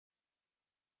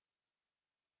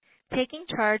Taking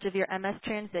Charge of Your MS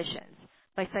Transitions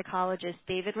by psychologist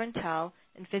David Rentel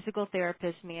and physical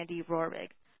therapist Mandy Rohrig.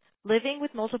 Living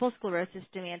with multiple sclerosis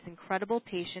demands incredible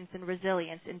patience and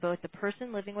resilience in both the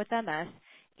person living with MS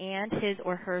and his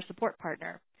or her support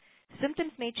partner.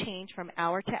 Symptoms may change from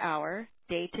hour to hour,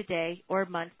 day to day, or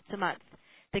month to month.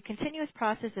 The continuous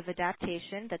process of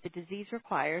adaptation that the disease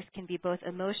requires can be both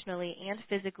emotionally and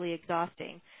physically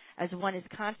exhausting, as one is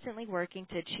constantly working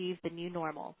to achieve the new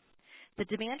normal. The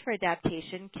demand for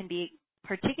adaptation can be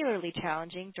particularly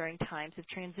challenging during times of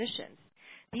transitions.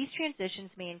 These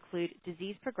transitions may include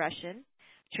disease progression,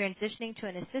 transitioning to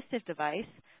an assistive device,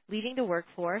 leaving the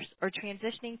workforce, or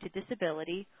transitioning to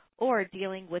disability, or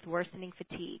dealing with worsening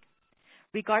fatigue.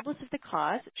 Regardless of the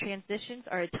cause, transitions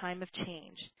are a time of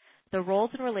change. The roles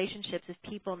and relationships of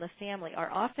people in the family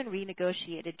are often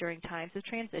renegotiated during times of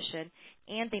transition,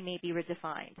 and they may be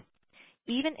redefined.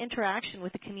 Even interaction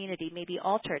with the community may be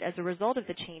altered as a result of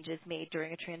the changes made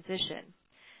during a transition.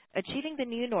 Achieving the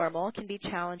new normal can be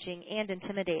challenging and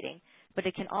intimidating, but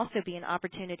it can also be an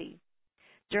opportunity.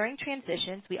 During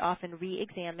transitions, we often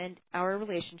re-examine our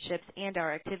relationships and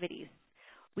our activities.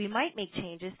 We might make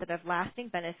changes that have lasting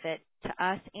benefit to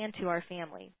us and to our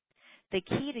family. The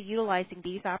key to utilizing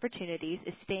these opportunities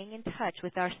is staying in touch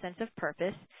with our sense of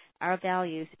purpose, our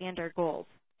values, and our goals.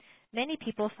 Many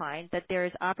people find that there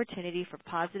is opportunity for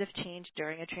positive change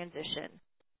during a transition.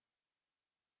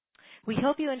 We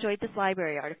hope you enjoyed this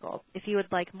library article. If you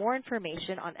would like more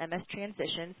information on MS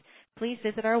transitions, please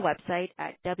visit our website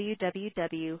at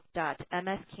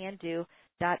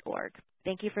www.mscando.org.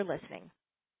 Thank you for listening.